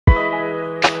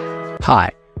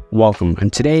Hi, welcome,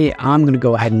 and today I'm going to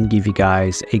go ahead and give you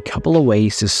guys a couple of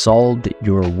ways to solve that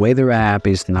your weather app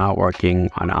is not working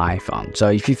on iPhone. So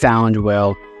if you found,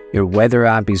 well, your weather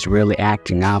app is really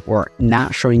acting up or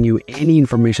not showing you any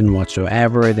information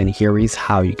whatsoever, then here is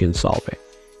how you can solve it.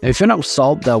 Now, if you want to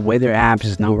solve the weather app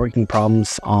is not working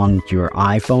problems on your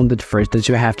iPhone, the first that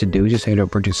you have to do is just head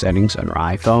over to settings on your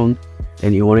iPhone.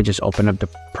 Then you want to just open up the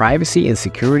privacy and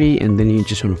security, and then you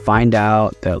just want to find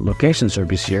out the location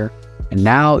service here. And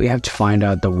now you have to find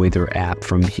out the weather app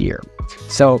from here.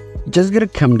 So you're just gonna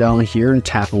come down here and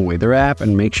tap on weather app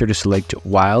and make sure to select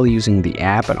while using the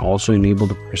app and also enable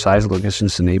the precise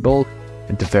locations enabled.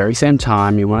 At the very same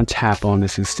time, you want to tap on the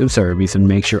system service and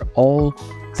make sure all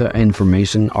the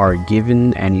information are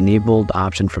given and enabled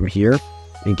option from here.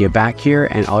 And get back here,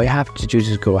 and all you have to do is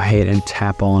just go ahead and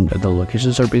tap on the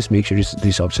location service, make sure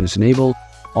this option is enabled.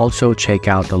 Also check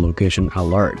out the location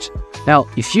alerts. Now,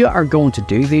 if you are going to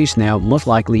do this now, most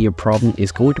likely your problem is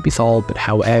going to be solved. But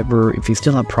however, if you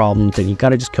still have problems, then you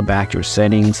gotta just come back to your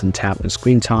settings and tap on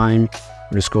screen time,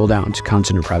 or scroll down to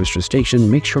content and privacy restriction.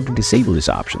 Make sure to disable this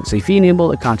option. So if you enable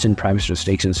the content privacy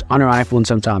restrictions on your iPhone,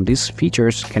 sometimes these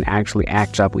features can actually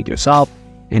act up with yourself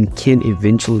and can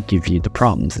eventually give you the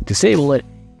problems. Disable it,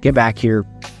 get back here,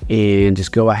 and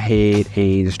just go ahead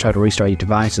and just try to restart your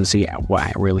device and see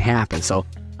what really happened. So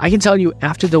I can tell you,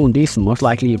 after doing this, most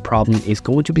likely your problem is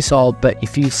going to be solved. But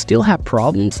if you still have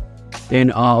problems,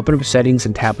 then open up settings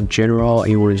and tap on general,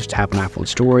 and you want to just tap on iPhone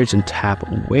storage and tap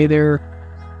on weather.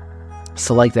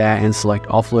 Select that and select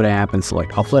offload app and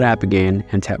select offload app again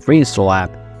and tap reinstall app.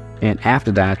 And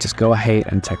after that, just go ahead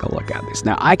and take a look at this.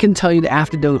 Now, I can tell you that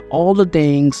after doing all the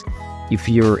things, if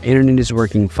your internet is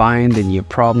working fine, then your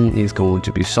problem is going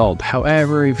to be solved.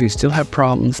 However, if you still have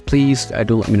problems, please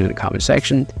do let me know in the comment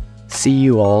section. See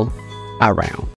you all around.